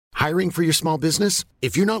Hiring for your small business?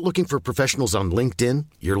 If you're not looking for professionals on LinkedIn,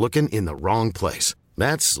 you're looking in the wrong place.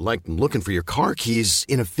 That's like looking for your car keys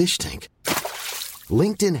in a fish tank.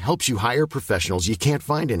 LinkedIn helps you hire professionals you can't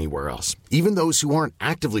find anywhere else, even those who aren't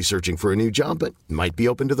actively searching for a new job but might be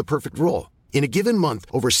open to the perfect role. In a given month,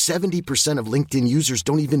 over 70% of LinkedIn users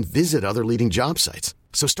don't even visit other leading job sites.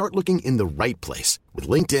 So start looking in the right place. With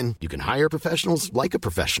LinkedIn, you can hire professionals like a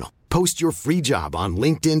professional. Post your free job on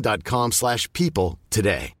linkedin.com/people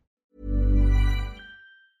today.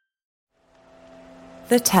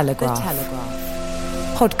 The Telegraph.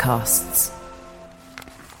 Podcasts.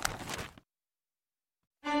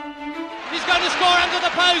 He's going to score under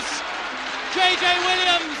the post. J.J.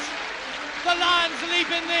 Williams. The Lions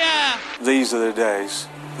leap in the air. These are the days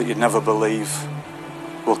that you'd never believe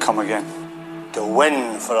will come again. To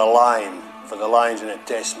win for a Lion, for the Lions in a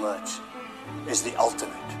test match, is the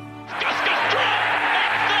ultimate. Guscott drop!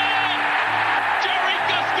 It's there! Jerry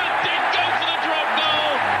Guscott did go for the drop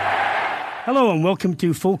goal! Hello and welcome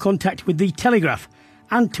to Full Contact with the Telegraph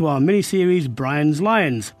and to our mini-series Brian's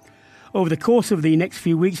Lions. Over the course of the next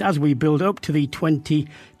few weeks, as we build up to the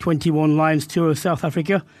 2021 Lions Tour of South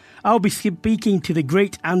Africa, I'll be speaking to the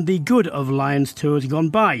great and the good of Lions tours gone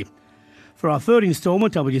by. For our third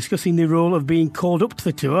instalment, I'll be discussing the role of being called up to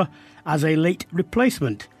the tour as a late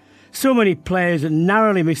replacement. So many players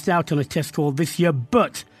narrowly missed out on a test call this year,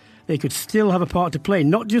 but they could still have a part to play,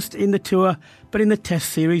 not just in the tour, but in the test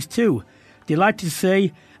series too. Delighted to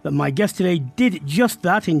say that my guest today did just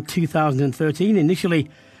that in 2013, initially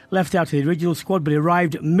left out of the original squad, but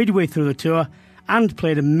arrived midway through the tour and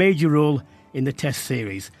played a major role in the test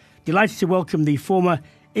series. Delighted to welcome the former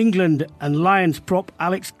England and Lions prop,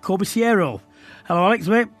 Alex Corbisiero. Hello, Alex,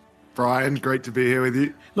 mate. Brian, great to be here with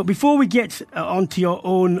you. Look, before we get onto your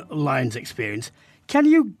own Lions experience, can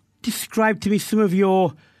you describe to me some of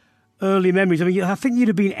your early memories? I mean, I think you'd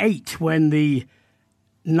have been 8 when the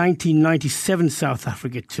 1997 South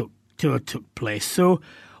Africa tour took place. So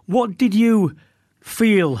what did you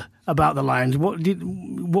feel about the Lions?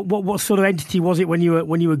 What sort of entity was it when you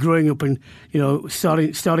were growing up and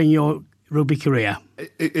starting your rugby career?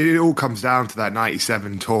 It all comes down to that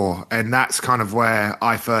 97 tour, and that's kind of where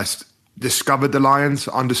I first discovered the Lions,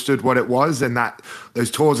 understood what it was, and that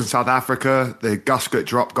those tours in South Africa, the Guscott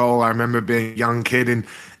drop goal. I remember being a young kid and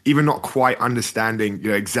even not quite understanding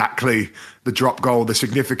exactly the drop goal, the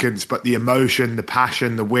significance, but the emotion, the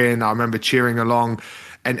passion, the win. I remember cheering along.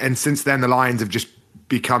 And since then, the Lions have just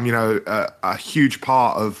become, a huge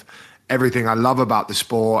part of everything I love about the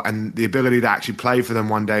sport, and the ability to actually play for them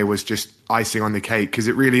one day was just icing on the cake, because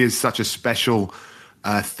it really is such a special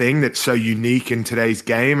thing that's so unique in today's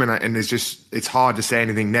game, and it's hard to say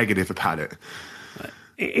anything negative about it.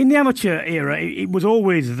 In the amateur era, it was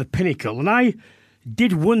always the pinnacle, and I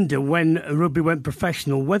did wonder when rugby went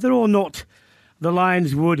professional whether or not the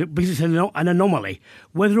Lions would, because it's an anomaly,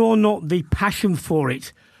 whether or not the passion for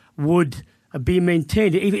it would be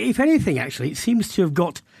maintained. If anything, actually, it seems to have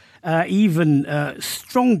got even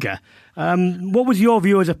stronger. What was your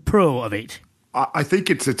view as a pro of it? I think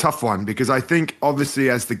it's a tough one, because I think obviously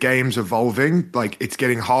as the game's evolving, it's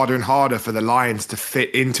getting harder and harder for the Lions to fit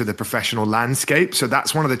into the professional landscape. So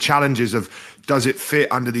that's one of the challenges of, does it fit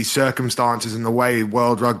under these circumstances and the way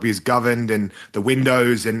world rugby is governed and the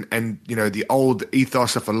windows and the old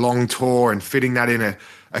ethos of a long tour and fitting that in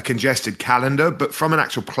a congested calendar. But from an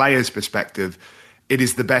actual player's perspective, it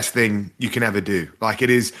is the best thing you can ever do. It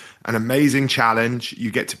is an amazing challenge. You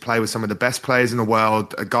get to play with some of the best players in the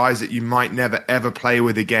world, guys that you might never, ever play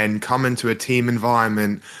with again, come into a team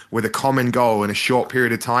environment with a common goal in a short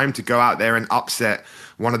period of time to go out there and upset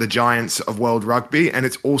one of the giants of world rugby. And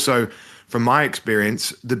it's also, from my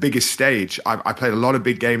experience, the biggest stage. I played a lot of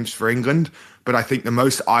big games for England, but I think the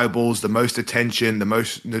most eyeballs, the most attention, the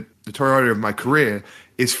most notoriety of my career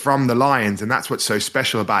is from the Lions. And that's what's so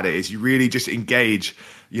special about it, is you really just engage,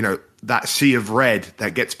 that sea of red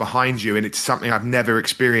that gets behind you. And it's something I've never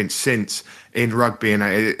experienced since in rugby. And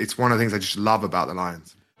it's one of the things I just love about the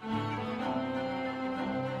Lions.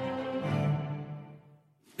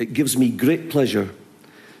 It gives me great pleasure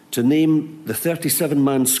to name the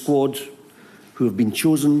 37-man squad who have been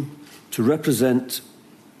chosen to represent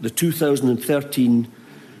the 2013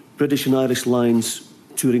 British and Irish Lions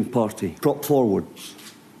touring party. Prop forwards: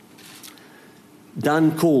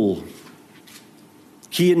 Dan Cole,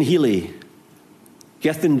 Cian Healy,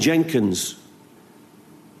 Gethin Jenkins,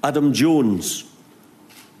 Adam Jones,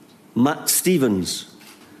 Matt Stevens,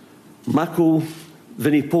 Mako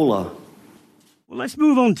Vinipola. Well, let's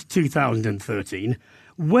move on to 2013.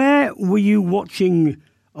 Where were you watching,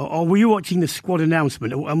 or were you watching the squad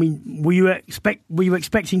announcement? I mean, were you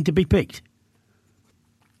expecting to be picked?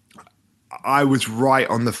 I was right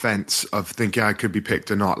on the fence of thinking I could be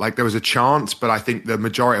picked or not. Like, there was a chance, but I think the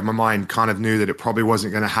majority of my mind kind of knew that it probably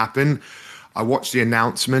wasn't going to happen. I watched the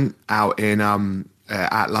announcement out in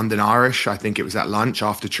at London Irish. I think it was at lunch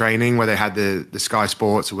after training where they had the Sky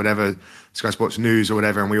Sports or whatever, Sky Sports News or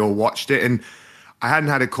whatever, and we all watched it. And I hadn't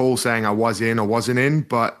had a call saying I was in or wasn't in,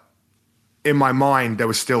 but in my mind, there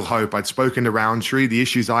was still hope. I'd spoken to Roundtree. The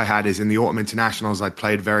issues I had is in the Autumn Internationals, I'd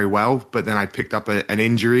played very well, but then I picked up an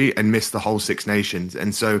injury and missed the whole Six Nations.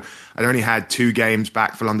 And so I'd only had 2 games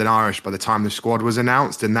back for London Irish by the time the squad was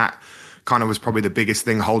announced. And that kind of was probably the biggest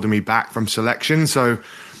thing holding me back from selection. So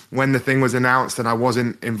when the thing was announced and I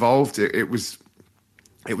wasn't involved, it was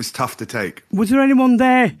tough to take. Was there anyone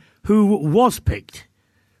there who was picked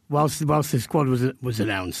whilst the squad was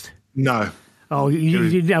announced? No. Oh, you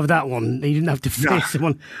didn't have that one. You didn't have to face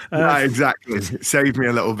someone. No, exactly. It saved me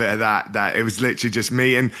a little bit of that it was literally just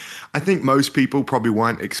me. And I think most people probably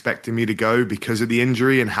weren't expecting me to go because of the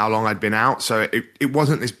injury and how long I'd been out. So it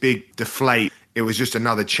wasn't this big deflate. It was just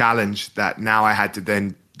another challenge that now I had to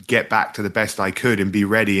then get back to the best I could and be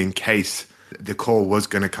ready in case the call was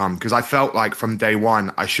going to come. Because I felt like from day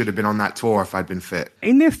one, I should have been on that tour if I'd been fit.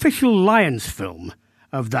 In the official Lions film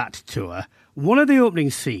of that tour, one of the opening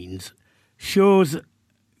scenes shows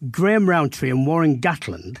Graham Rowntree and Warren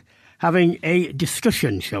Gatland having a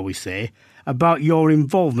discussion, shall we say, about your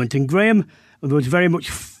involvement. And Graham was very much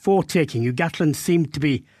for taking you. Gatland seemed to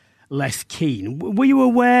be less keen. Were you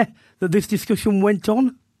aware that this discussion went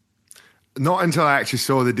on? Not until I actually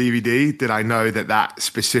saw the DVD did I know that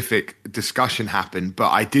specific discussion happened. But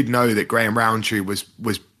I did know that Graham Rowntree was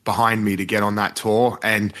behind me to get on that tour.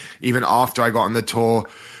 And even after I got on the tour,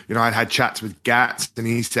 you know, I'd had chats with Gats and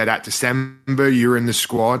he said at December, you're in the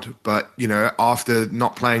squad. But, you know, after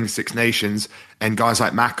not playing the Six Nations and guys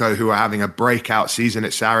like Mako who are having a breakout season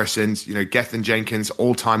at Saracens, you know, Gethin Jenkins,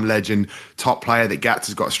 all-time legend, top player that Gats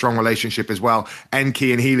has got a strong relationship as well. And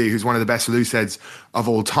Cian Healy, who's one of the best looseheads of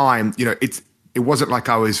all time. You know, it wasn't like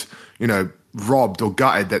I was, you know, robbed or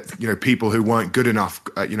gutted that, you know, people who weren't good enough,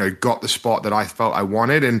 you know, got the spot that I felt I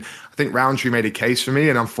wanted. And I think Rowntree made a case for me.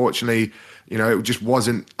 And unfortunately, you know, it just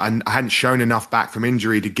wasn't, I hadn't shown enough back from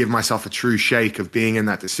injury to give myself a true shake of being in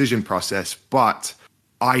that decision process. But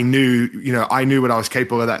I knew what I was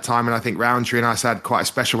capable of that time. And I think Rowntree and I had quite a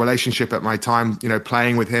special relationship at my time, you know,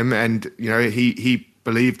 playing with him. And, you know, he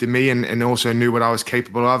believed in me and also knew what I was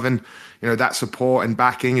capable of. And, you know, that support and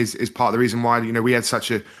backing is part of the reason why, you know, we had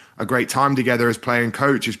such a great time together as player and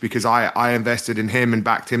coach, is because I invested in him and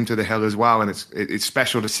backed him to the hill as well. And it's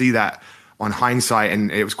special to see that on hindsight,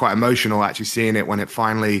 and it was quite emotional actually seeing it when it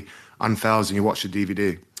finally unfurls and you watch the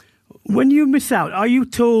DVD. When you miss out, are you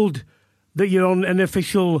told that you're on an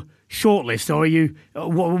official shortlist, or are you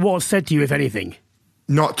what's said to you, if anything?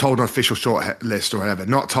 Not told an official short list or whatever.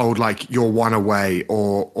 Not told like you're one away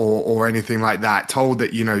or anything like that. Told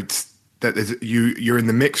that, you know, that you're in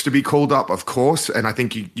the mix to be called up, of course. And I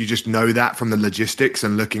think you just know that from the logistics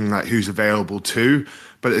and looking at who's available too.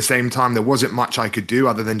 But at the same time, there wasn't much I could do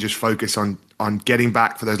other than just focus on getting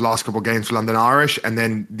back for those last couple of games for London Irish, and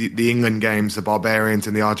then the England games, the Barbarians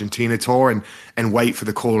and the Argentina tour, and wait for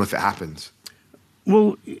the call if it happens.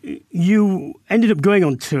 Well, you ended up going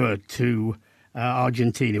on tour to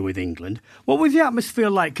Argentina with England. What was the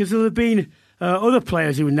atmosphere like? Because there have been other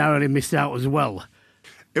players who narrowly missed out as well.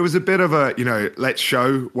 It was a bit of a, you know, let's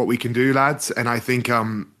show what we can do, lads. And I think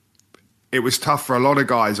it was tough for a lot of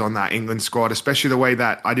guys on that England squad, especially the way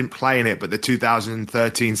that I didn't play in it, but the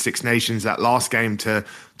 2013 Six Nations, that last game to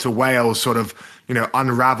Wales sort of, you know,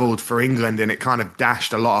 unraveled for England, and it kind of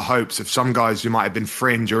dashed a lot of hopes of some guys who might have been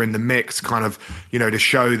fringe or in the mix, kind of, you know, to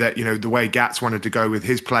show that, you know, the way Gats wanted to go with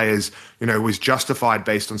his players, you know, was justified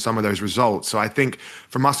based on some of those results. So I think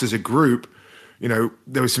from us as a group, you know,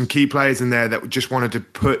 there were some key players in there that just wanted to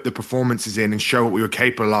put the performances in and show what we were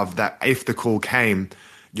capable of, that if the call came,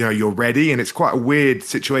 you know, you're ready. And it's quite a weird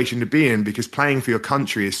situation to be in, because playing for your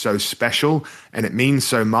country is so special and it means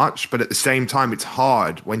so much. But at the same time, it's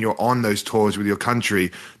hard when you're on those tours with your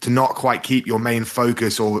country to not quite keep your main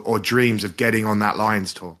focus or dreams of getting on that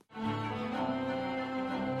Lions tour.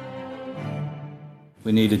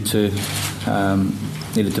 We needed to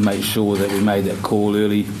make sure that we made that call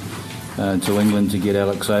early to England to get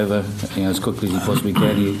Alex over, you know, as quickly as he possibly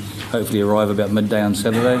can. He hopefully arrive about midday on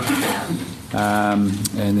Saturday.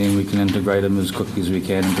 And then we can integrate him as quickly as we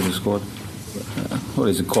can into the squad. Well,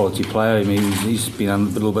 he's a quality player. I mean, he's been a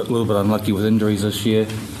little bit unlucky with injuries this year.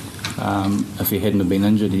 If he hadn't have been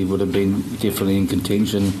injured, he would have been definitely in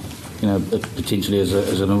contention, you know, potentially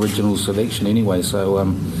as an original selection anyway. So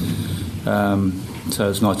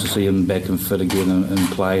it's nice to see him back and fit again and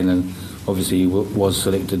playing. And obviously he was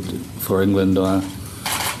selected for England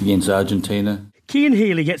against Argentina. Cian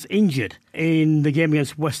Healy gets injured in the game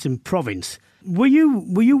against Western Province. Were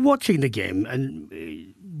you watching the game, and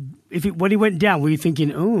when he went down, were you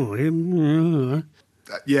thinking, oh?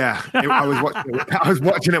 Yeah, I was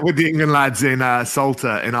watching it with the England lads in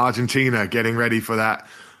Salta in Argentina, getting ready for that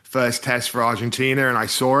first test for Argentina, and I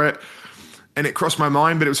saw it. And it crossed my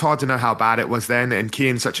mind, but it was hard to know how bad it was then. And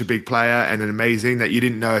Cian's such a big player and an amazing that you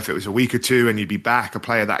didn't know if it was a week or two and you'd be back. A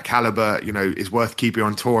player that caliber, is worth keeping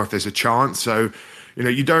on tour if there's a chance. So,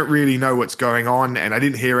 you don't really know what's going on. And I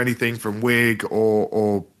didn't hear anything from Wig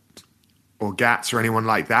or Gats or anyone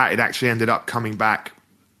like that. It actually ended up coming back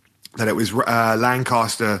that it was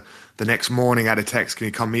Lancaster the next morning. I had a text, can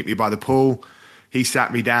you come meet me by the pool? He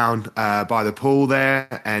sat me down by the pool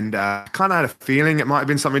there, and kind of had a feeling it might have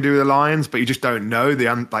been something to do with the Lions, but you just don't know.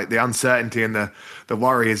 The uncertainty and the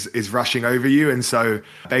worry is rushing over you. And so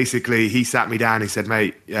basically he sat me down. He said,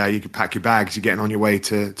 mate, you can pack your bags. You're getting on your way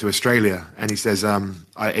to Australia. And he says, and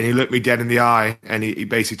he looked me dead in the eye, and he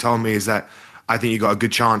basically told me is that I think you got a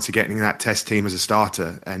good chance of getting that test team as a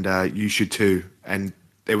starter, and you should too. And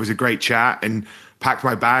it was a great chat, and packed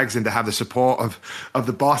my bags, and to have the support of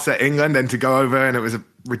the boss at England and to go over, and it was a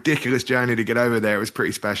ridiculous journey to get over there. It was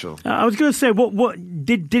pretty special. I was going to say, what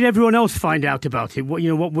did everyone else find out about it? What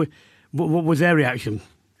was their reaction?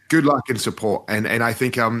 Good luck and support, and I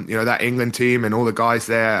think that England team and all the guys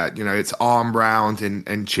there, it's arm round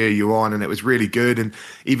and cheer you on, and it was really good. And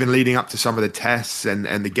even leading up to some of the tests and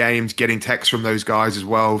the games, getting texts from those guys as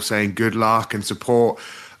well saying good luck and support,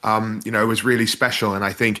 it was really special. And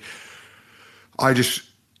I think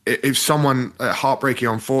if someone, a heartbreaking,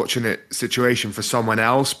 unfortunate situation for someone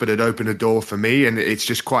else, but it opened a door for me, and it's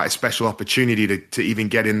just quite a special opportunity to even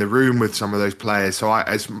get in the room with some of those players. So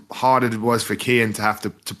as hard as it was for Cian to have to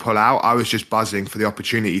pull out, I was just buzzing for the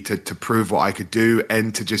opportunity to prove what I could do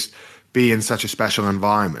and to just be in such a special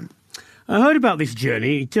environment. I heard about this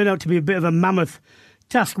journey. It turned out to be a bit of a mammoth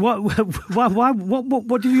task. What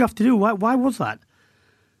did you have to do? Why was that?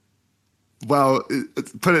 Well,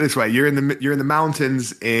 put it this way: you're in the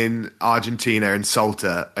mountains in Argentina in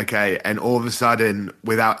Salta, okay, and all of a sudden,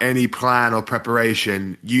 without any plan or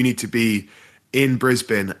preparation, you need to be in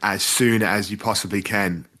Brisbane as soon as you possibly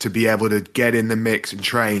can to be able to get in the mix and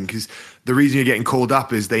train. Because the reason you're getting called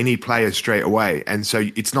up is they need players straight away, and so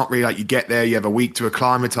it's not really like you get there, you have a week to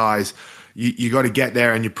acclimatise. You got to get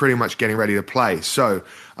there, and you're pretty much getting ready to play. So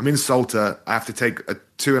I'm in Salta. I have to take a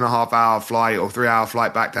 2.5-hour flight or 3-hour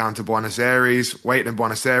flight back down to Buenos Aires, wait in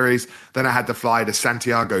Buenos Aires. Then I had to fly to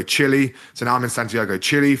Santiago, Chile. So now I'm in Santiago,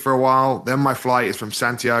 Chile for a while. Then my flight is from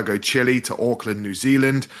Santiago, Chile to Auckland, New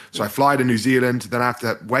Zealand. So I fly to New Zealand, then I have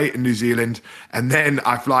to wait in New Zealand. And then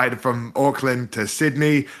I fly from Auckland to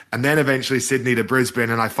Sydney, and then eventually Sydney to Brisbane.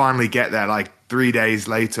 And I finally get there like 3 days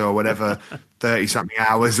later or whatever, 30-something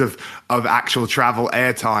hours of actual travel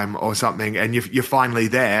airtime or something. And you're finally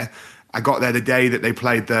there. I got there the day that they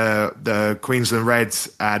played the Queensland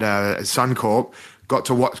Reds at Suncorp. Got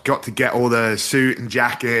to get all the suit and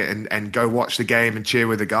jacket and go watch the game and cheer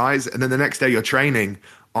with the guys. And then the next day you're training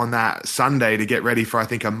on that Sunday to get ready for, I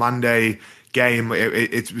think, a Monday game.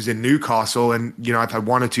 It was in Newcastle, and I've had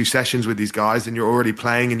 1 or 2 sessions with these guys, and you're already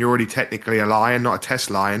playing, and you're already technically a Lion, not a test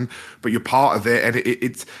Lion, but you're part of it. And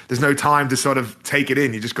there's no time to sort of take it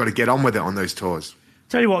in. You just got to get on with it on those tours.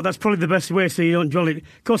 Tell you what, that's probably the best way so you don't dwell it.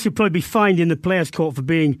 Of course, you'll probably be fined in the players' court for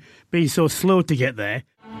being so slow to get there.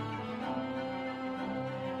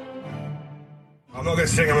 I'm not going to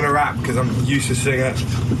sing, I'm going to rap because I'm used to singing.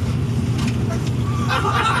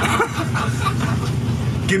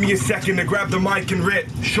 Give me a second to grab the mic and rip.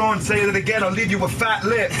 Sean, say it again, I'll leave you with fat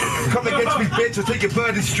lip. Come against me, bitch, I'll take your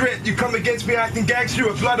burden strip. You come against me acting gangster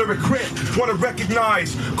with blood or a crit. Wanna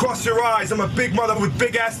recognize, cross your eyes. I'm a big mother with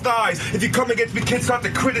big ass thighs. If you come against me, kids start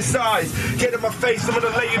to criticize. Get in my face, I'm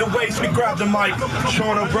gonna lay you to waste. We grab the mic.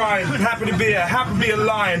 Sean O'Brien, happy to be here, happy to be a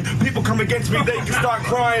lion. People come against me, they can start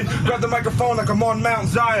crying. Grab the microphone like I'm on Mount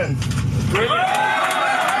Zion.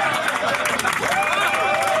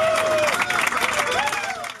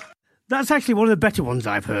 That's actually one of the better ones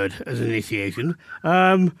I've heard as an initiation.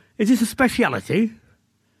 Is this a speciality?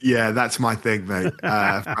 Yeah, that's my thing, mate.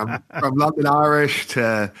 From London Irish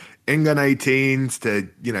to England 18s to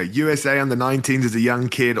USA under 19s as a young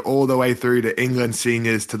kid, all the way through to England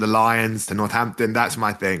seniors to the Lions to Northampton. That's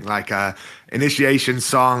my thing. Like initiation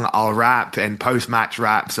song, I'll rap, and post-match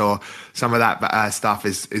raps or some of that stuff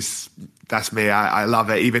is. That's me. I love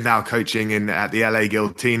it. Even now coaching at the LA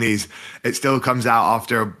Guiltinis, it still comes out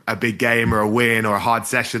after a big game or a win or a hard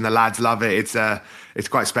session. The lads love it. It's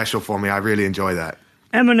quite special for me. I really enjoy that.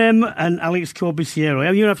 Eminem and Alex Corbisiero.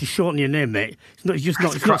 You don't have to shorten your name, mate.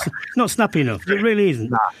 It's not snappy enough. It really isn't.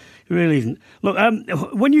 Nah. It really isn't. Look,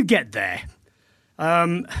 when you get there,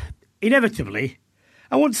 inevitably,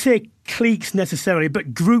 I won't say cliques necessarily,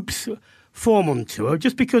 but groups form on tour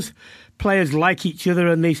just because players like each other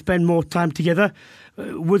and they spend more time together.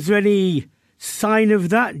 Was there any sign of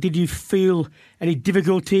that? Did you feel any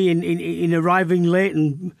difficulty in arriving late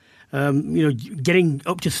and getting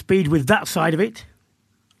up to speed with that side of it?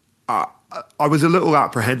 I was a little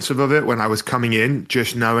apprehensive of it when I was coming in,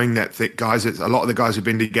 just knowing that a lot of the guys have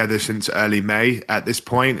been together since early May at this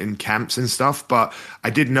point in camps and stuff. But I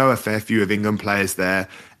did know a fair few of England players there.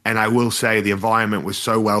 And I will say the environment was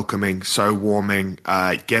so welcoming, so warming,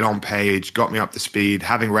 get on page, got me up to speed.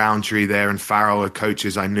 Having Roundtree there and Farrell,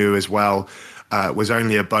 coaches I knew as well, was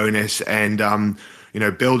only a bonus. And,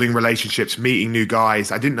 building relationships, meeting new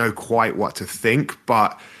guys. I didn't know quite what to think,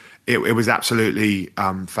 but it was absolutely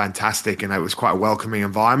fantastic, and it was quite a welcoming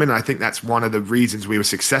environment. And I think that's one of the reasons we were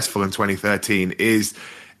successful in 2013 is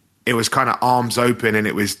it was kind of arms open and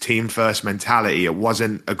it was team first mentality. It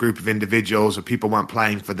wasn't a group of individuals or people weren't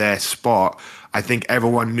playing for their spot. I think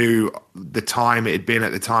everyone knew the time it had been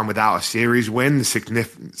at the time without a series win, the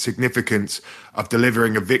significance of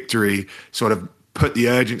delivering a victory sort of put the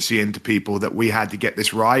urgency into people that we had to get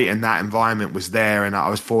this right, and that environment was there, and I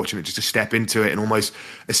was fortunate just to step into it and almost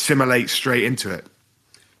assimilate straight into it.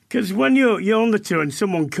 Because when you're on the tour and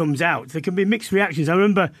someone comes out, there can be mixed reactions. I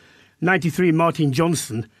remember 93 Martin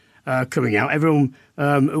Johnson coming out. Everyone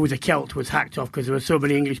who was a Celt was hacked off because there were so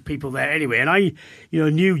many English people there anyway. And I,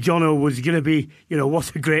 knew Jono was going to be,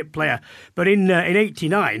 what a great player. But in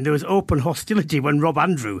 89, there was open hostility when Rob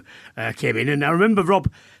Andrew came in. And I remember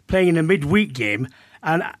Rob playing in a midweek game.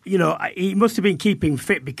 And, he must have been keeping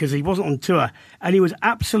fit because he wasn't on tour. And he was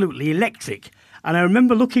absolutely electric. And I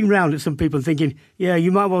remember looking round at some people thinking, yeah,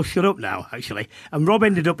 you might well shut up now, actually. And Rob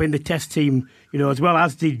ended up in the test team, as well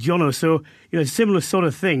as did Jono. So, similar sort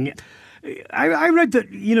of thing. I read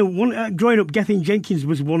that, growing up, Gethin Jenkins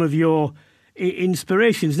was one of your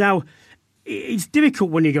inspirations. Now, it's difficult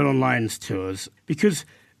when you go on Lions tours because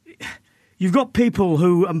you've got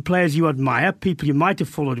people and players you admire, people you might have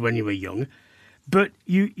followed when you were young, but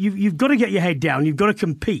you've got to get your head down, you've got to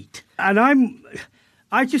compete. And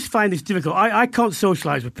I just find this difficult. I can't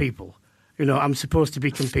socialise with people, I'm supposed to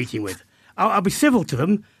be competing with. I'll be civil to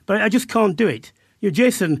them, but I just can't do it.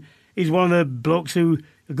 Jason is one of the blokes who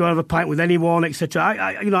go and have a pint with anyone, etc.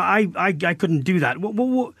 I couldn't do that.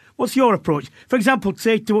 What's your approach? For example,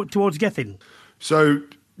 say towards Gethin. So,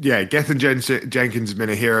 yeah, Gethin Jenkins has been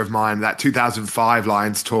a hero of mine. That 2005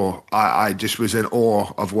 Lions tour, I just was in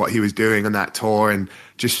awe of what he was doing on that tour and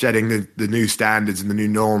just setting the new standards and the new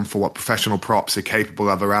norm for what professional props are capable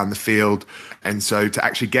of around the field. And so to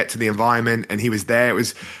actually get to the environment and he was there, it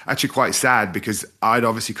was actually quite sad because I'd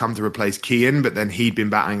obviously come to replace Kean, but then he'd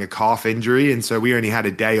been battling a calf injury. And so we only had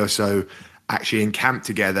a day or so actually in camp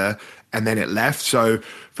together and then it left. So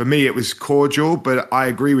for me, it was cordial, but I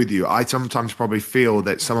agree with you. I sometimes probably feel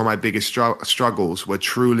that some of my biggest struggles were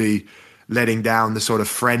truly letting down the sort of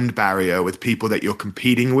friend barrier with people that you're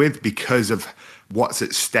competing with because of what's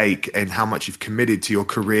at stake and how much you've committed to your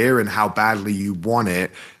career and how badly you want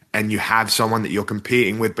it. And you have someone that you're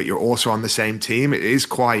competing with, but you're also on the same team. It is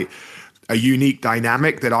quite a unique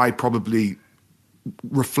dynamic that I probably,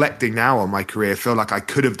 reflecting now on my career, feel like I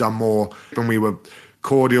could have done more when we were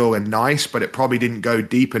cordial and nice, but it probably didn't go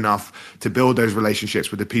deep enough to build those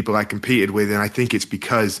relationships with the people I competed with. And I think it's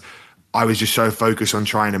because I was just so focused on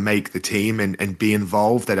trying to make the team and be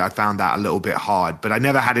involved that I found that a little bit hard. But I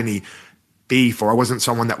never had any beef, or I wasn't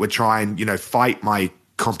someone that would try and, fight my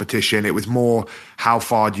competition. It was more how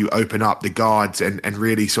far do you open up the guards and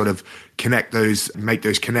really sort of make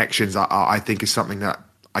those connections. I think is something that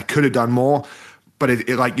I could have done more. But it,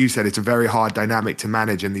 like you said, it's a very hard dynamic to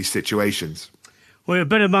manage in these situations. Well, you're a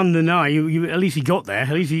better man than I. You at least you got there. At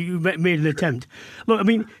least you made an attempt. Look, I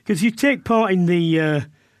mean, because you take part in the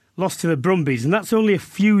loss to the Brumbies, and that's only a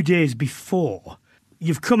few days before.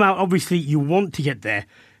 You've come out, obviously, you want to get there.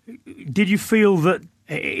 Did you feel that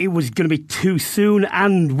it was going to be too soon,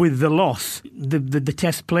 and with the loss, the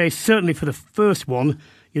test play, certainly for the first one,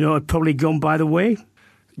 had probably gone by the way?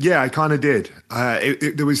 Yeah, I kind of did.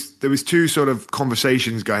 There was two sort of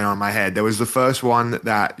conversations going on in my head. There was the first one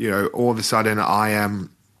that, all of a sudden I am,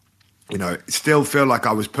 still feel like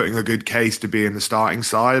I was putting a good case to be in the starting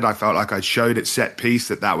side. I felt like I showed at set piece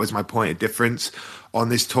that was my point of difference on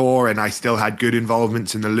this tour, and I still had good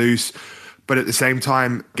involvements in the loose. But at the same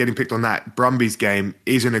time, getting picked on that Brumbies game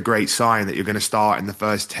isn't a great sign that you're going to start in the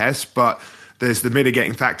first test. But there's the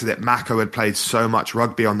mitigating factor that Mako had played so much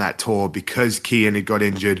rugby on that tour because Keane had got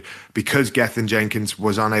injured, because Gethin Jenkins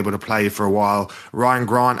was unable to play for a while. Ryan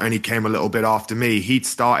Grant only came a little bit after me. He'd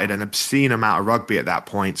started an obscene amount of rugby at that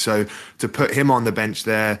point. So to put him on the bench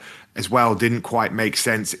there as well didn't quite make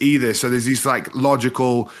sense either. So there's these like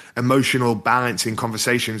logical, emotional balancing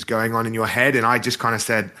conversations going on in your head. And I just kind of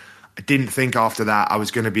said, I didn't think after that I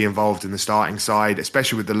was going to be involved in the starting side,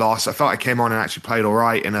 especially with the loss. I felt I came on and actually played all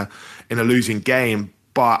right in a losing game,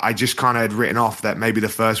 but I just kind of had written off that maybe the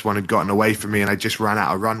first one had gotten away from me and I just ran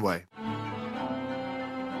out of runway.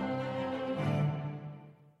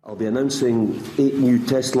 I'll be announcing 8 new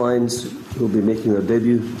test lines who will be making their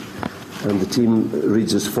debut, and the team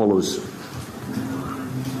reads as follows.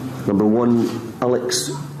 Number 1,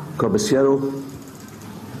 Alex Corbisiero.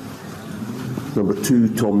 Number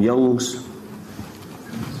 2, Tom Youngs.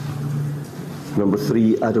 Number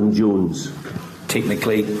 3, Adam Jones.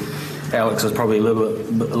 Technically, Alex is probably a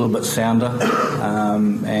little bit sounder,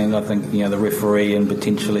 and I think the referee and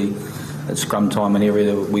potentially at scrum time an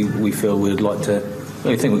area that we feel we'd like to.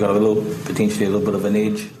 I think we've got potentially a little bit of an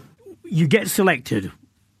edge. You get selected.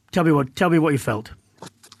 Tell me what you felt.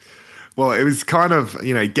 Well, it was kind of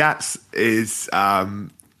Gats is.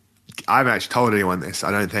 I haven't actually told anyone this, I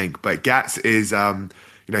don't think, but Gats is,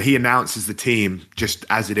 he announces the team just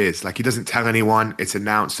as it is. Like, he doesn't tell anyone, it's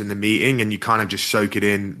announced in the meeting, and you kind of just soak it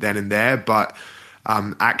in then and there. But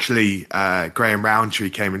Graham Roundtree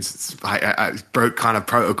came and I broke kind of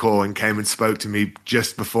protocol and came and spoke to me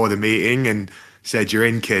just before the meeting and said, "You're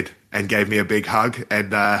in, kid," and gave me a big hug.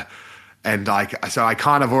 So I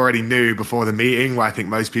kind of already knew before the meeting, where I think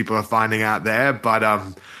most people are finding out there, but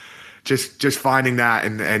just finding that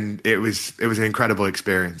and it was an incredible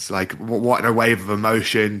experience. Like, what a wave of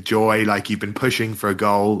emotion, joy. Like, you've been pushing for a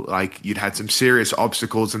goal, like you'd had some serious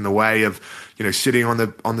obstacles in the way of sitting on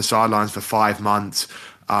the sidelines for 5 months,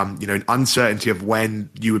 uncertainty of when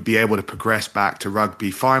you would be able to progress back to rugby,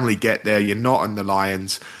 finally get there. You're not on the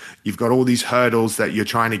Lions. You've got all these hurdles that you're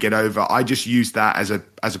trying to get over. I just used that as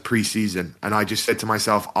a pre-season, and I just said to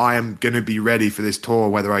myself, I am going to be ready for this tour,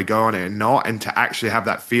 whether I go on it or not. And to actually have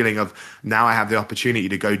that feeling of now I have the opportunity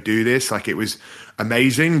to go do this, like, it was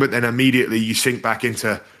amazing. But then immediately you sink back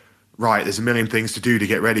into, right, there's a million things to do to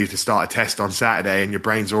get ready to start a test on Saturday, and your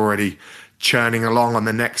brain's already churning along on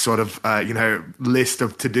the next sort of list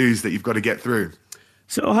of to-dos that you've got to get through.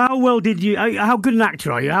 So how good an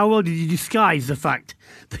actor are you? How well did you disguise the fact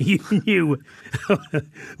that you knew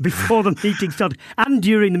before the meeting started and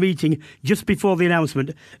during the meeting, just before the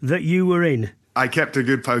announcement, that you were in? I kept a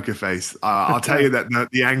good poker face. I'll tell you that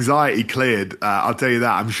the anxiety cleared. I'll tell you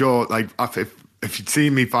that. I'm sure, like, if you'd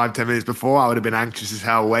seen me 5-10 minutes before, I would have been anxious as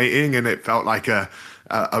hell waiting, and it felt like a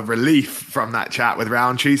relief from that chat with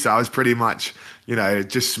Roundtree. So I was pretty much,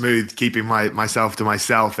 just smooth, keeping myself to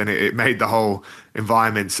myself, and it made the whole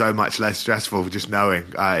environment so much less stressful just knowing.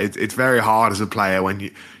 It's very hard as a player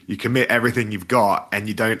when you commit everything you've got and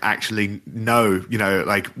you don't actually know,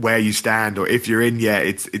 like, where you stand or if you're in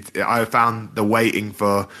yet. I found the waiting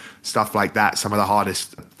for stuff like that some of the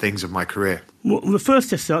hardest things of my career. Well, the first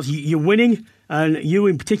test starts, you're winning, and you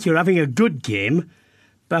in particular having a good game.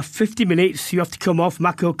 About 50 minutes, you have to come off,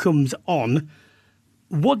 Mako comes on.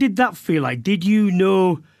 What did that feel like? Did you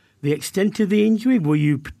know the extent of the injury? Were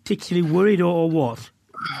you particularly worried or what?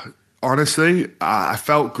 Honestly, I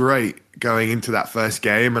felt great going into that first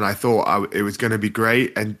game, and I thought it was going to be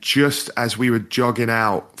great. And just as we were jogging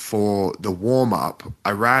out for the warm-up,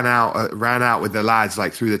 I ran out with the lads,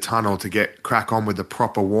 like, through the tunnel to get crack on with the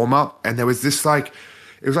proper warm-up. And there was this, like,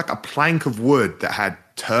 it was like a plank of wood that had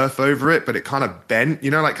turf over it, but it kind of bent,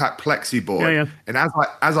 like that plexi board. Yeah. And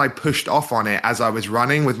as I pushed off on it, as I was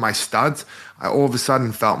running with my studs, I all of a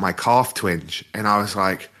sudden felt my calf twinge, and I was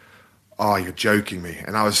like, "Oh, you're joking me!"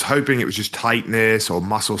 And I was hoping it was just tightness or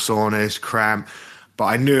muscle soreness, cramp, but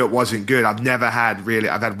I knew it wasn't good. I've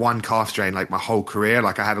had one calf strain like my whole career.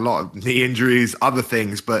 Like, I had a lot of knee injuries, other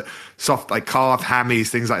things, but soft, like calf, hammies,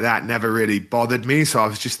 things like that never really bothered me. So I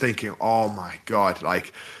was just thinking, oh my God,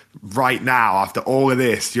 like, right now, after all of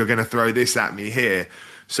this, you're going to throw this at me here.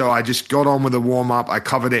 So I just got on with the warm-up. I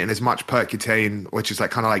covered it in as much Percutane, which is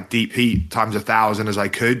like kind of like deep heat times 1,000 as I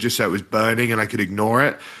could, just so it was burning and I could ignore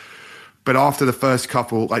it. But after the first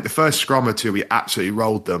couple, like the first scrum or two, we absolutely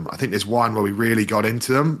rolled them. I think there's one where we really got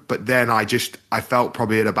into them. But then I felt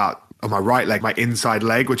probably at about, on my right leg, my inside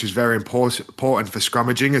leg, which is very important for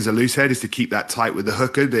scrummaging as a loose head, is to keep that tight with the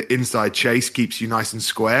hooker. The inside chase keeps you nice and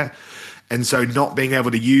square. And so not being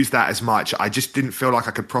able to use that as much, I just didn't feel like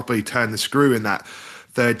I could properly turn the screw in that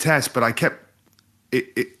third test. But I kept,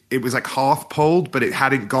 it was like half pulled, but it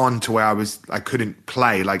hadn't gone to where I couldn't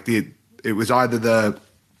play. Like it was either the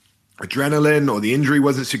adrenaline or the injury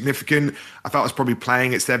wasn't significant. I felt I was probably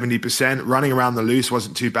playing at 70%. Running around the loose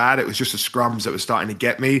wasn't too bad. It was just the scrums that were starting to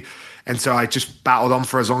get me. And so I just battled on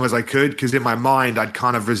for as long as I could, because in my mind I'd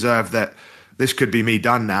kind of reserved that this could be me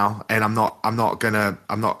done now, and I'm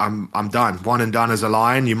done. One and done as a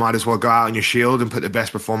Lion. You might as well go out on your shield and put the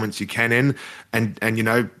best performance you can in, and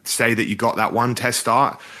say that you got that one test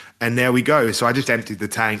start. And there we go. So I just emptied the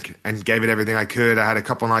tank and gave it everything I could. I had a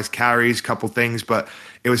couple nice carries, couple things, but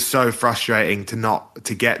it was so frustrating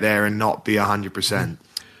to get there and not be 100%.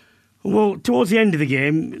 Well, towards the end of the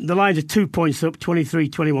game, the Lions are 2 points up,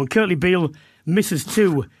 23-21. Curtly Beale misses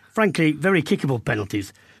two, frankly, very kickable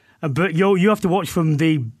penalties. But you have to watch from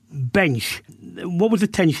the bench. What was the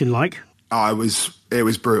tension like? Oh, it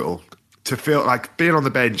was brutal. To feel like being on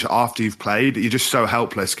the bench after you've played, you're just so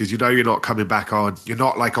helpless because you're not coming back on. You're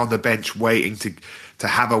not like on the bench waiting to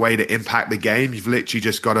have a way to impact the game. You've literally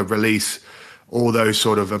just got to release all those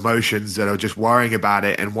sort of emotions that are just worrying about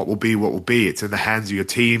it, and what will be. It's in the hands of your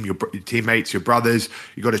team, your teammates, your brothers.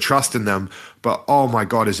 You've got to trust in them. But oh my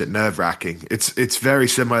God, is it nerve-wracking. It's very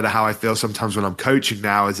similar to how I feel sometimes when I'm coaching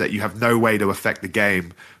now, is that you have no way to affect the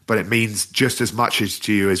game, but it means just as much as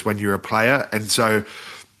to you as when you're a player. And so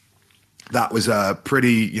that was a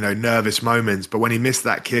pretty, nervous moments. But when he missed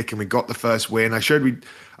that kick and we got the first win, I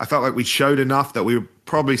felt like we showed enough that we were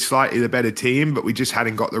probably slightly the better team, but we just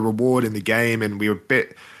hadn't got the reward in the game, and we were a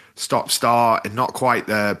bit stop-start and not quite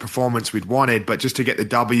the performance we'd wanted. But just to get the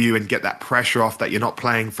W and get that pressure off that you're not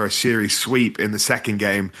playing for a series sweep in the second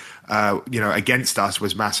game, against us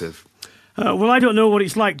was massive. Well, I don't know what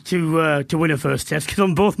it's like to win a first test, because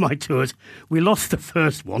on both my tours we lost the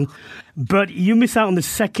first one, but you miss out on the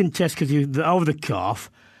second test because you're over the calf.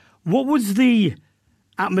 What was the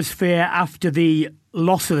atmosphere after the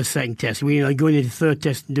loss of the second test? Going into the third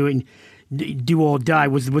test and doing do or die.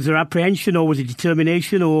 Was there apprehension, or was it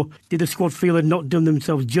determination, or did the squad feel they'd not done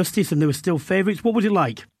themselves justice and they were still favourites? What was it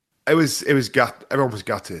like? It was everyone was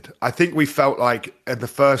gutted. I think we felt like in the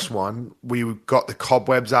first one we got the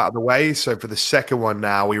cobwebs out of the way. So for the second one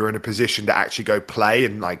now, we were in a position to actually go play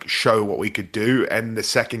and show what we could do. And the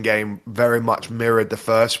second game very much mirrored the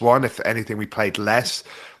first one. If anything, we played less.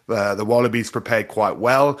 The Wallabies prepared quite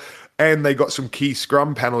well, and they got some key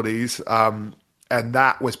scrum penalties. And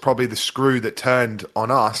that was probably the screw that turned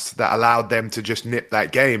on us that allowed them to just nip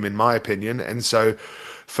that game, in my opinion. And so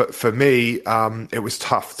for me, it was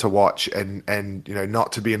tough to watch and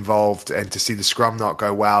not to be involved and to see the scrum not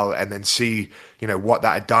go well, and then see what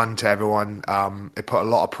that had done to everyone. It put a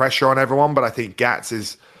lot of pressure on everyone, but I think Gats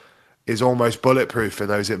is almost bulletproof in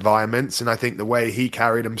those environments. And I think the way he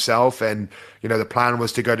carried himself, and the plan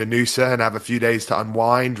was to go to Noosa and have a few days to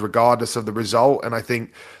unwind regardless of the result. And I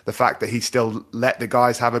think the fact that he still let the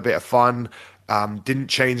guys have a bit of fun, didn't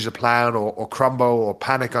change the plan or crumble or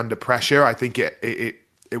panic under pressure. I think it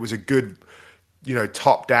was a good,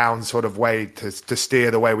 top-down sort of way to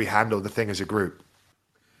steer the way we handle the thing as a group.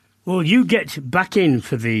 Well, you get back in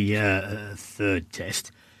for the third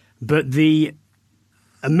test, but the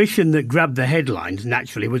omission that grabbed the headlines,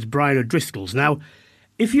 naturally, was Brian O'Driscoll's. Now,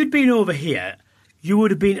 if you'd been over here, you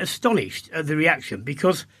would have been astonished at the reaction,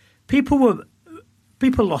 because people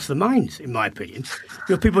lost their minds, in my opinion.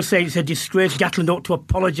 People saying it's a disgrace. Gatland ought to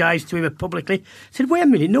apologise to him publicly. I said, wait a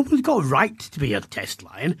minute, no one's got a right to be a test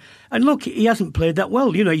Lion. And look, he hasn't played that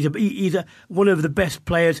well. He's one of the best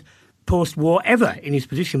players post-war ever in his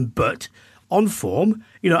position, but on form,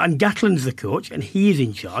 and Gatland's the coach, and he is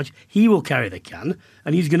in charge. He will carry the can,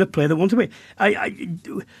 and he's going to play the one to win.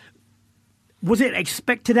 Was it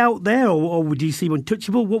expected out there, or did he seem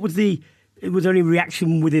untouchable? Was there any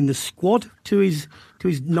reaction within the squad to his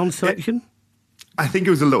non-selection? I think it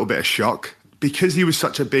was a little bit of shock, because he was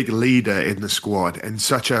such a big leader in the squad and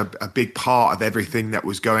such a big part of everything that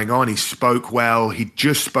was going on. He spoke well. He'd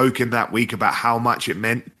just spoken that week about how much it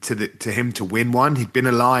meant to him to win one. He'd been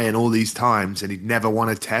a Lion all these times, and he'd never won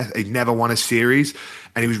a test. He'd never won a series,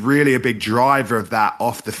 and he was really a big driver of that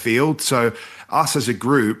off the field. So us as a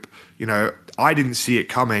group, I didn't see it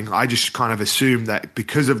coming. I just kind of assumed that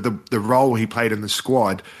because of the role he played in the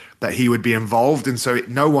squad, that he would be involved. And so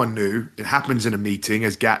no one knew. It happens in a meeting,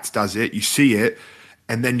 as Gats does it. You see it,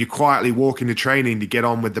 and then you quietly walk into training to get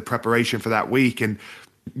on with the preparation for that week. And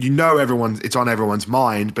it's on everyone's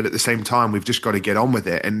mind, but at the same time, we've just got to get on with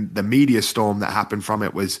it. And the media storm that happened from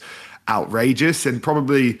it was outrageous, and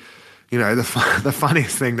probably the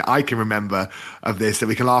funniest thing that I can remember of this, that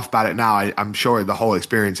we can laugh about it now. I'm sure the whole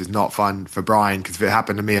experience is not fun for Brian, because if it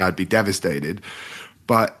happened to me, I'd be devastated.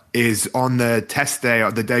 But is on the test day,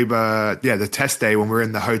 or the test day when we're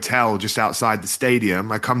in the hotel just outside the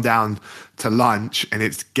stadium. I come down to lunch and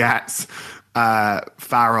it's Gats,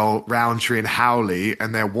 Farrell, Roundtree and Howley,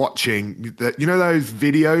 and they're watching those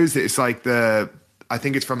videos. It's like I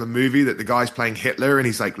think it's from the movie that the guy's playing Hitler and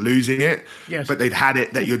he's like losing it. Yes. But they'd had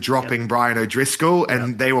it that you're dropping Brian O'Driscoll,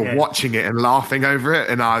 and they were watching it and laughing over it.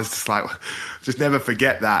 And I was just like, just never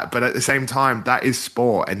forget that. But at the same time, that is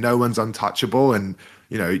sport and no one's untouchable. And,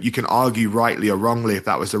 you can argue rightly or wrongly if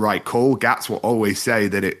that was the right call. Gats will always say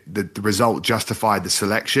that the result justified the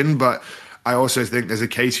selection. But I also think there's a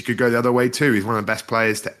case you could go the other way too. He's one of the best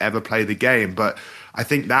players to ever play the game. But I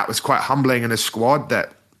think that was quite humbling in a squad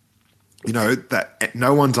that, that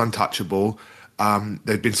no one's untouchable.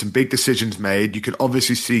 There'd been some big decisions made. You could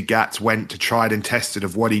obviously see Gats went to tried and tested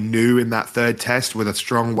of what he knew in that third test with a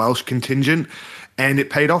strong Welsh contingent, and it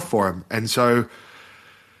paid off for him. And so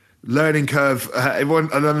learning curve, a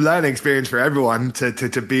learning experience for everyone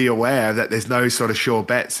to be aware that there's no sort of sure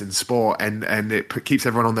bets in sport, and it keeps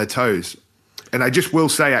everyone on their toes. And I just will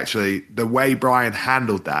say, actually, the way Brian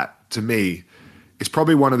handled that, to me, is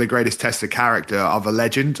probably one of the greatest tests of character of a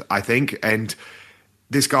legend, I think. And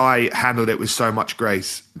this guy handled it with so much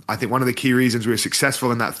grace. I think one of the key reasons we were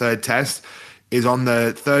successful in that third test is on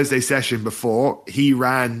the Thursday session before, he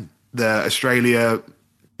ran the Australia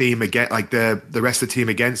team again, like the rest of the team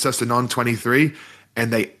against us, the non-23,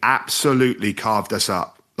 and they absolutely carved us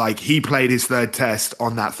up. Like, he played his third test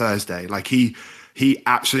on that Thursday. Like, he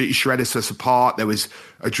absolutely shredded us apart. There was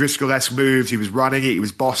O'Driscoll-esque moves. He was running it. He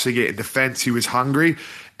was bossing it in defense. He was hungry.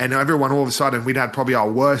 And everyone, all of a sudden, we'd had probably our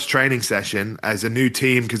worst training session as a new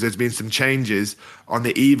team because there's been some changes on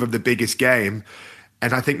the eve of the biggest game.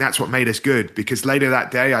 And I think that's what made us good, because later that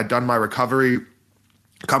day, I'd done my recovery,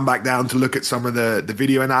 come back down to look at some of the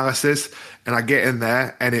video analysis, and I get in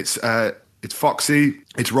there and it's Foxy,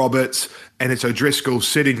 it's Roberts, and it's O'Driscoll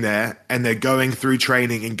sitting there, and they're going through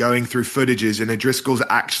training and going through footages, and O'Driscoll's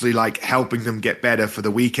actually like helping them get better for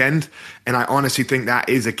the weekend. And I honestly think that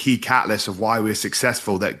is a key catalyst of why we're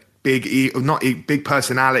successful, that big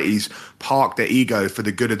personalities park their ego for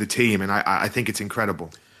the good of the team. And I think it's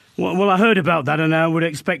incredible. Well, I heard about that, and I would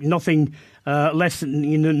expect nothing less than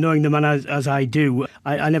knowing the man as I do.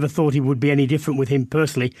 I never thought it would be any different with him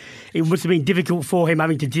personally. It must have been difficult for him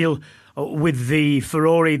having to deal with the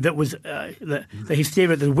furore that was the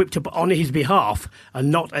hysteria that whipped up on his behalf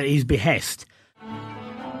and not at his behest.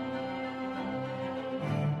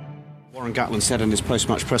 Warren Gatland said in his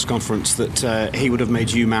post-match press conference that he would have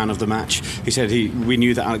made you man of the match. He said we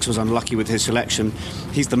knew that Alex was unlucky with his selection.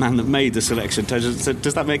 He's the man that made the selection. Does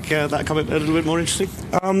that make that comment a little bit more interesting?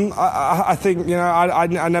 I think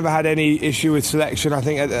I never had any issue with selection. I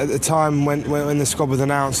think at the time when the squad was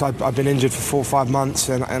announced, I'd been injured for 4 or 5 months,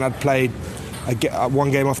 and I'd played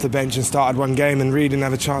one game off the bench and started one game, and really didn't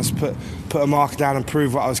have a chance to put a mark down and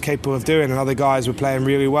prove what I was capable of doing, and other guys were playing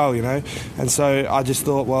really well, and so I just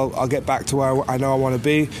thought, well, I'll get back to where I know I want to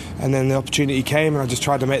be. And then the opportunity came, and I just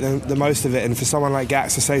tried to make the most of it. And for someone like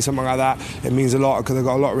Gats to say something like that, it means a lot, because I've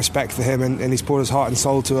got a lot of respect for him, and he's poured his heart and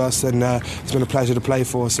soul to us, and it's been a pleasure to play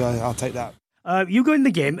for, so I'll take that. You go in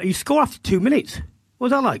the game, you score after 2 minutes. What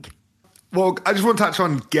was that like? Well, I just want to touch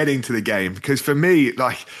on getting to the game, because for me,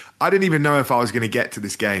 I didn't even know if I was going to get to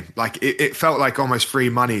this game. It felt like almost free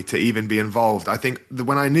money to even be involved. I think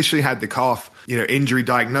when I initially had the calf, injury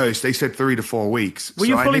diagnosed, they said 3 to 4 weeks. Were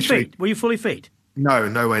you fully fit? Were you fully fit? No,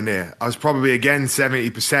 nowhere near. I was probably, again,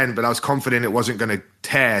 70%, but I was confident it wasn't going to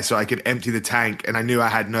tear, so I could empty the tank, and I knew I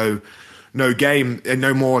had no game and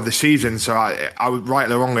no more of the season, so I would,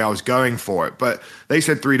 rightly or wrongly, I was going for it. But they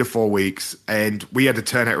said 3 to 4 weeks, and we had to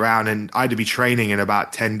turn it around, and I had to be training in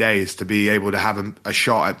about 10 days to be able to have a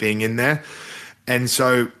shot at being in there. And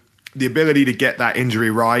so the ability to get that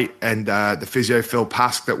injury right, and the physio Phil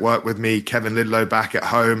Pask that worked with me, Kevin Lidlow back at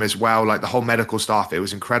home as well, like the whole medical staff, it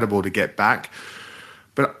was incredible to get back.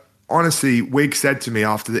 But honestly, Wigg said to me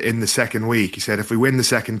in the second week, he said, if we win the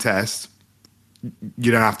second test,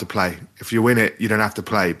 you don't have to play. If you win it, you don't have to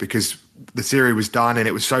play, because the series was done and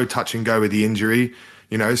it was so touch and go with the injury,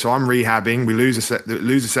 so I'm rehabbing. We lose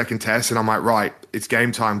a second test, and I'm like, right, it's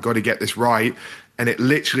game time. Got to get this right. And it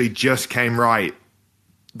literally just came right.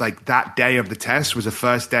 Like, that day of the test was the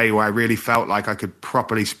first day where I really felt like I could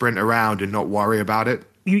properly sprint around and not worry about it.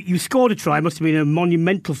 You scored a try. It must have been a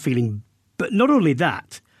monumental feeling. But not only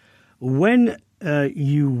that, when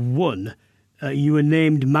you won, you were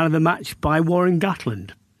named man of the match by Warren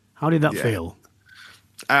Gatland. How did that feel?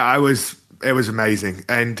 It was amazing,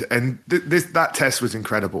 and that test was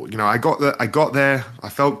incredible. I got there, I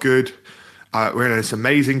felt good. We're in this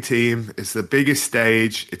amazing team. It's the biggest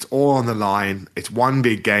stage. It's all on the line. It's one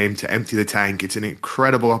big game to empty the tank. It's an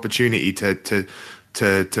incredible opportunity to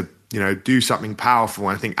do something powerful.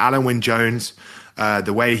 And I think Alan Wynne-Jones,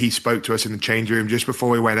 the way he spoke to us in the change room just before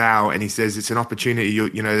we went out, and he says it's an opportunity.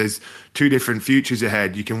 There's two different futures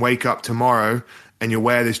ahead. You can wake up tomorrow and you'll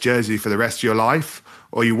wear this jersey for the rest of your life,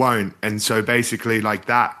 or you won't. And so basically, like,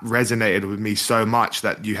 that resonated with me so much,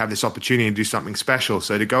 that you have this opportunity to do something special.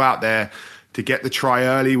 So to go out there to get the try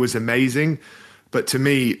early was amazing. But to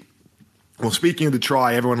me, well, speaking of the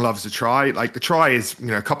try, everyone loves the try. Like, the try is,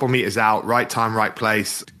 a couple meters out, right time, right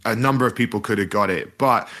place. A number of people could have got it.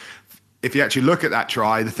 But if you actually look at that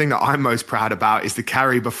try, the thing that I'm most proud about is the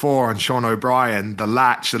carry before on Sean O'Brien. The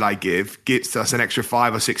latch that I give gets us an extra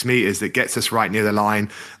 5 or 6 meters that gets us right near the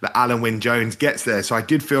line, that Alan Wynne-Jones gets there. So I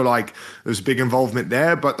did feel like there was big involvement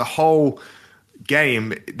there, but the whole game,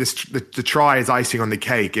 the try is icing on the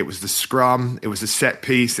cake. It was the scrum, it was the set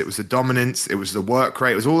piece, it was the dominance, it was the work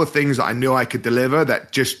rate, it was all the things that I knew I could deliver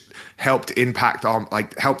that just helped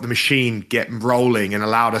help the machine get rolling and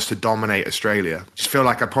allowed us to dominate Australia. Just feel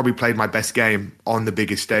like I probably played my best game on the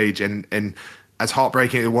biggest stage, and as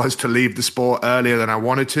heartbreaking it was to leave the sport earlier than I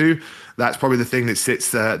wanted to, that's probably the thing that sits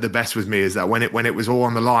the best with me, is that when it was all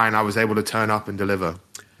on the line, I was able to turn up and deliver.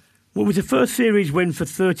 Well, it was the first series win for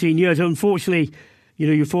 13 years. Unfortunately,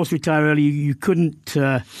 you were forced to retire early. You couldn't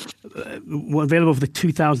were available for the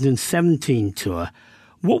 2017 tour.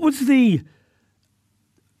 What was the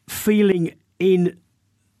feeling in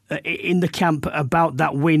the camp about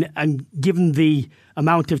that win, and given the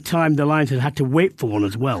amount of time the Lions had to wait for one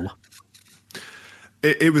as well?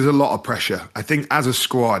 It was a lot of pressure. I think as a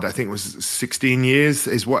squad, I think it was 16 years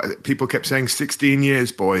is what people kept saying. 16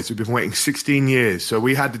 years, boys. We've been waiting 16 years. So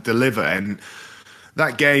we had to deliver. And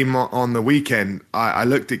that game on the weekend, I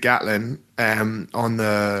looked at Gatlin on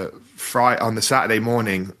the Saturday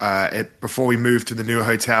morning. Before we moved to the new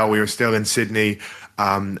hotel, we were still in Sydney.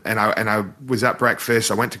 And I was at breakfast.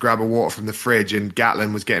 I went to grab a water from the fridge, and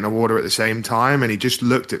Gatlin was getting a water at the same time. And he just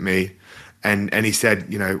looked at me. And he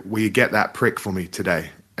said, will you get that prick for me today?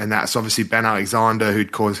 And that's obviously Ben Alexander,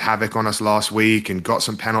 who'd caused havoc on us last week and got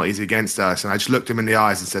some penalties against us. And I just looked him in the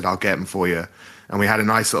eyes and said, I'll get him for you. And we had a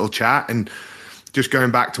nice little chat. And just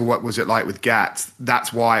going back to what was it like with Gats,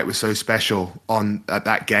 that's why it was so special at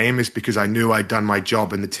that game, is because I knew I'd done my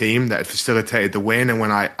job in the team that had facilitated the win. And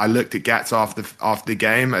when I looked at Gats after the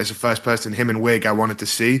game, as the first person, him and Wig, I wanted to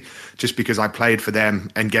see, just because I played for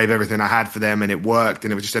them and gave everything I had for them, and it worked,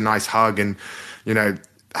 and it was just a nice hug. And,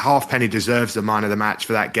 Halfpenny deserves the man of the match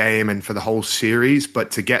for that game and for the whole series,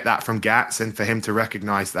 but to get that from Gats and for him to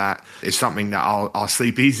recognise that is something that I'll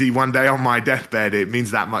sleep easy one day on my deathbed. It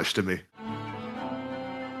means that much to me.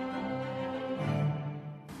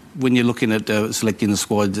 When you're looking at selecting the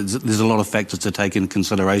squad, there's a lot of factors to take into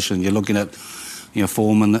consideration. You're looking at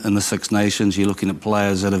form in the Six Nations. You're looking at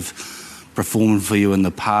players that have performed for you in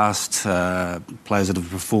the past, players that have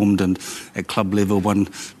performed at club level, won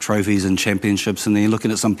trophies and championships, and then you're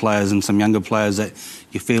looking at some players and some younger players that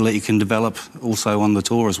you feel that you can develop also on the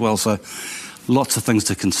tour as well. So lots of things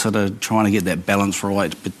to consider, trying to get that balance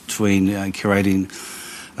right between curating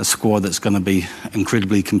a squad that's going to be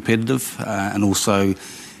incredibly competitive and also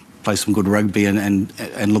play some good rugby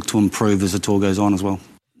and look to improve as the tour goes on as well.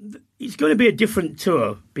 It's going to be a different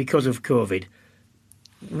tour because of COVID.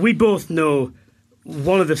 We both know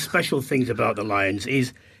one of the special things about the Lions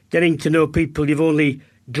is getting to know people you've only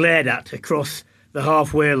glared at across the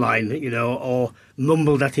halfway line, or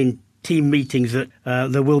mumbled at in team meetings that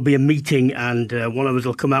there will be a meeting and one of us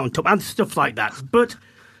will come out on top and stuff like that. But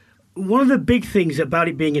one of the big things about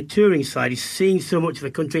it being a touring side is seeing so much of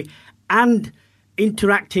the country and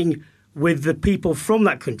interacting with the people from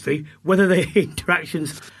that country, whether the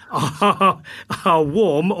interactions are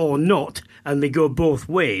warm or not, and they go both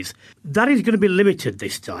ways. That is going to be limited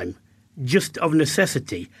this time, just of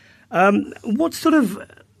necessity. What sort of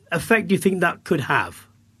effect do you think that could have?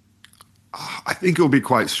 I think it will be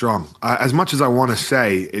quite strong. As much as I want to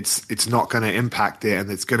say it's not going to impact it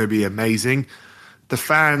and it's going to be amazing, the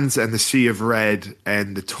fans and the Sea of Red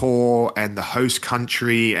and the tour and the host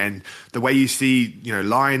country and the way you see,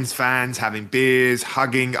 Lions fans having beers,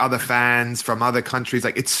 hugging other fans from other countries,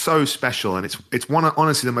 it's so special. And it's one of,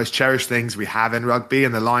 honestly, the most cherished things we have in rugby,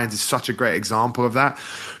 and the Lions is such a great example of that.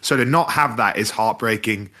 So to not have that is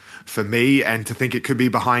heartbreaking for me, and to think it could be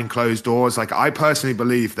behind closed doors. I personally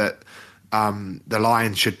believe that the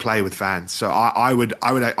Lions should play with fans. So I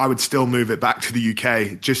would still move it back to the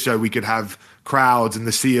UK just so we could have crowds and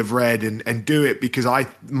the sea of red and do it because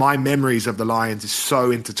my memories of the Lions is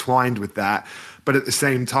so intertwined with that. But at the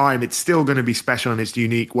same time, it's still going to be special in its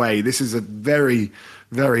unique way. This is a very,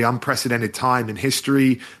 very unprecedented time in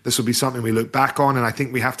history. This will be something we look back on, and I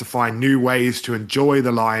think we have to find new ways to enjoy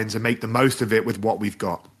the Lions and make the most of it with what we've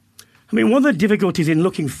got. I mean, one of the difficulties in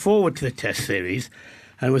looking forward to the Test series,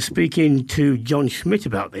 and we're speaking to John Schmidt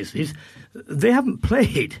about this, is they haven't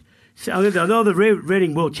played. So, I know they're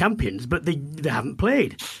reigning world champions, but they haven't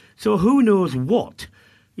played. So who knows what?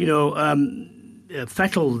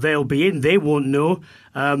 Vettel, they'll be in, they won't know.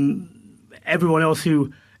 Everyone else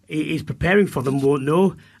who is preparing for them won't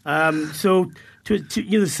know. So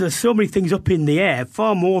there's so many things up in the air,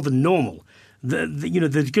 far more than normal.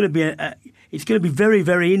 There's going to be it's going to be very,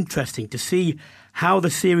 very interesting to see how the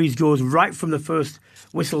series goes right from the first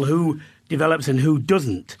whistle, who develops and who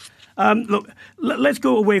doesn't. Look, let's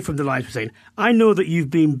go away from the Lions for a second. I know that you've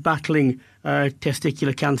been battling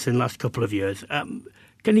testicular cancer in the last couple of years.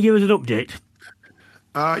 Can you give us an update?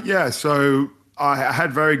 So I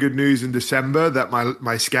had very good news in December that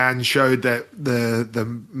my scan showed that the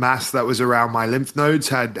mass that was around my lymph nodes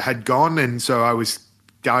had gone, and so I was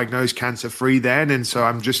diagnosed cancer-free then, and so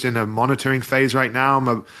I'm just in a monitoring phase right now.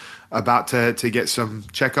 I'm about to get some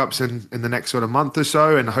checkups in the next sort of month or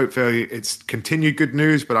so, and hopefully it's continued good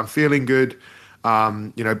news, but I'm feeling good.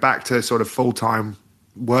 Back to sort of full-time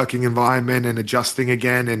working environment and adjusting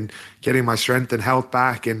again and getting my strength and health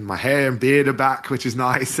back, and my hair and beard are back, which is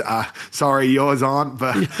nice. Sorry, yours aren't,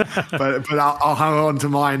 but I'll hang on to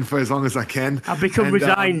mine for as long as I can. I've become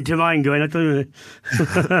resigned to mine going. I don't know.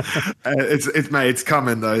 It's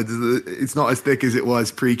coming though. It's not as thick as it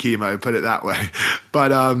was pre-chemo, put it that way.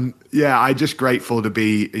 But I'm just grateful to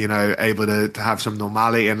be able to have some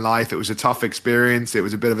normality in life. It was a tough experience. It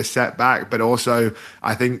was a bit of a setback, but also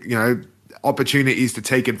I think opportunities to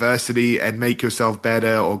take adversity and make yourself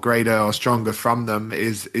better or greater or stronger from them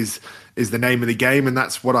is the name of the game, and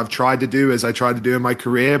that's what I've tried to do, as I tried to do in my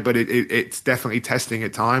career. But it's definitely testing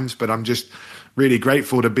at times. But I'm just really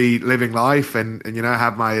grateful to be living life and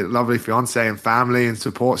have my lovely fiance and family and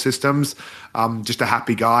support systems. I'm just a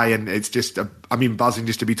happy guy, and it's just I'm buzzing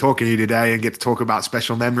just to be talking to you today and get to talk about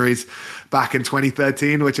special memories back in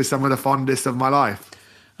 2013, which is some of the fondest of my life.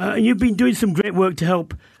 And you've been doing some great work to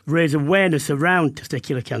help raise awareness around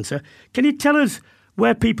testicular cancer. Can you tell us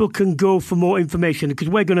where people can go for more information? Because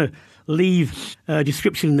we're going to leave a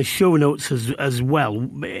description in the show notes as well.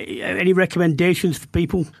 Any recommendations for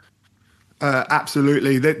people?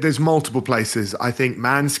 Absolutely. There's multiple places. I think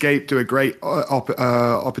Manscaped do a great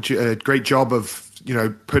job of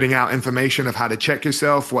putting out information of how to check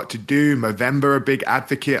yourself, what to do. Movember, a big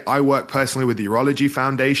advocate. I work personally with the Urology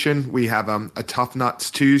Foundation. We have a Tough Nuts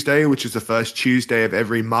Tuesday, which is the first Tuesday of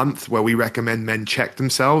every month, where we recommend men check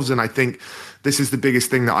themselves. And I think this is the biggest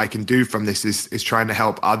thing that I can do from this is trying to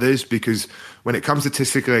help others, because when it comes to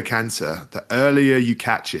testicular cancer, the earlier you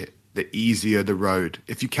catch it, the easier the road.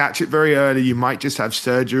 If you catch it very early, you might just have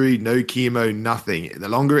surgery, no chemo, nothing. The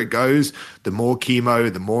longer it goes, the more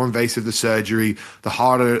chemo, the more invasive the surgery, the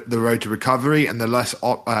harder the road to recovery, and the less,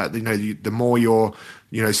 the more your,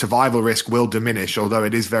 survival risk will diminish, although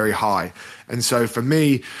it is very high. And so for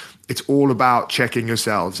me, it's all about checking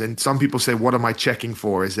yourselves. And some people say, what am I checking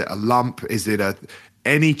for? Is it a lump? Is it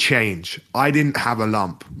any change? I didn't have a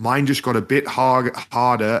lump. Mine just got a bit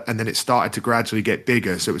harder, and then it started to gradually get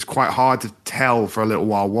bigger. So it was quite hard to tell for a little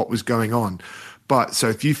while what was going on. But so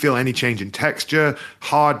if you feel any change in texture,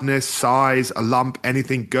 hardness, size, a lump,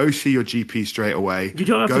 anything, go see your GP straight away. You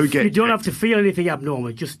don't have to feel anything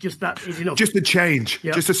abnormal. Just that is enough. Just a change,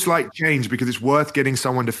 just a slight change, because it's worth getting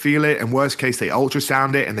someone to feel it. And worst case, they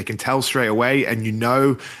ultrasound it and they can tell straight away, and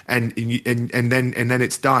and then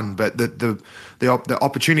it's done. But the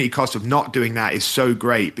opportunity cost of not doing that is so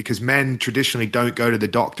great, because men traditionally don't go to the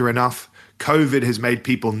doctor enough. COVID has made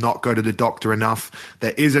people not go to the doctor enough.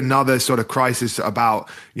 There is another sort of crisis about,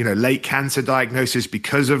 late cancer diagnosis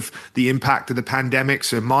because of the impact of the pandemic.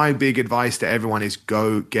 So my big advice to everyone is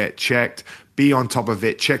go get checked. Be on top of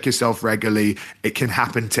it. Check yourself regularly. It can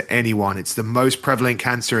happen to anyone. It's the most prevalent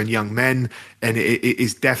cancer in young men, and it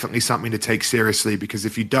is definitely something to take seriously, because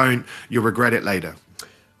if you don't, you'll regret it later.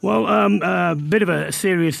 Well, a bit of a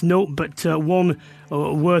serious note, but one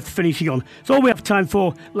worth finishing on. It's all we have time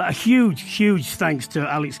for. A huge thanks to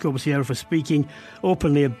Alex Corbisiero for speaking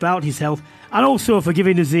openly about his health, and also for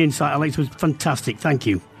giving us the insight. Alex, was fantastic. Thank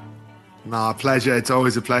you. No, pleasure. It's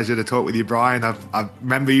always a pleasure to talk with you, Brian. I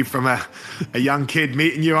remember you from a young kid,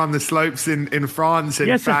 meeting you on the slopes in France and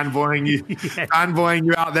fanboying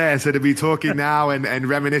you out there. So to be talking now and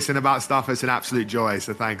reminiscing about stuff, it's an absolute joy.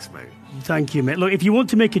 So thanks, mate. Thank you, mate. Look, if you want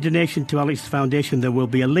to make a donation to Alex's Foundation, there will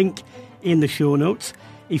be a link in the show notes.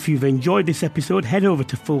 If you've enjoyed this episode, head over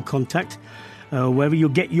to Full Contact, wherever you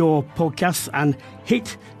get your podcasts, and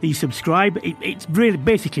hit the subscribe. It's really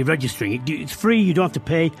basically registering. It's free, you don't have to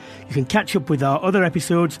pay. You can catch up with our other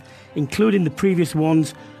episodes, including the previous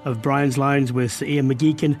ones of Brian's Lines with Sir Ian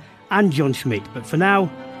McGeechan and John Schmidt. But for now,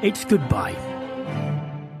 it's goodbye.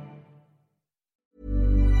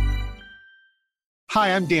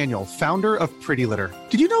 Hi, I'm Daniel, founder of Pretty Litter.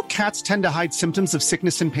 Did you know cats tend to hide symptoms of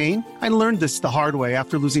sickness and pain? I learned this the hard way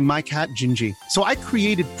after losing my cat, Gingy. So I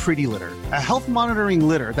created Pretty Litter, a health monitoring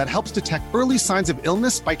litter that helps detect early signs of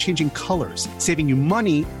illness by changing colors, saving you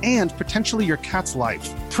money and potentially your cat's life.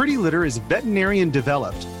 Pretty Litter is veterinarian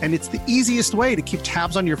developed, and it's the easiest way to keep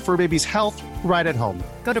tabs on your fur baby's health right at home.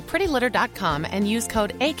 Go to prettylitter.com and use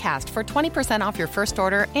code ACAST for 20% off your first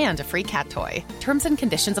order and a free cat toy. Terms and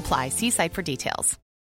conditions apply. See site for details.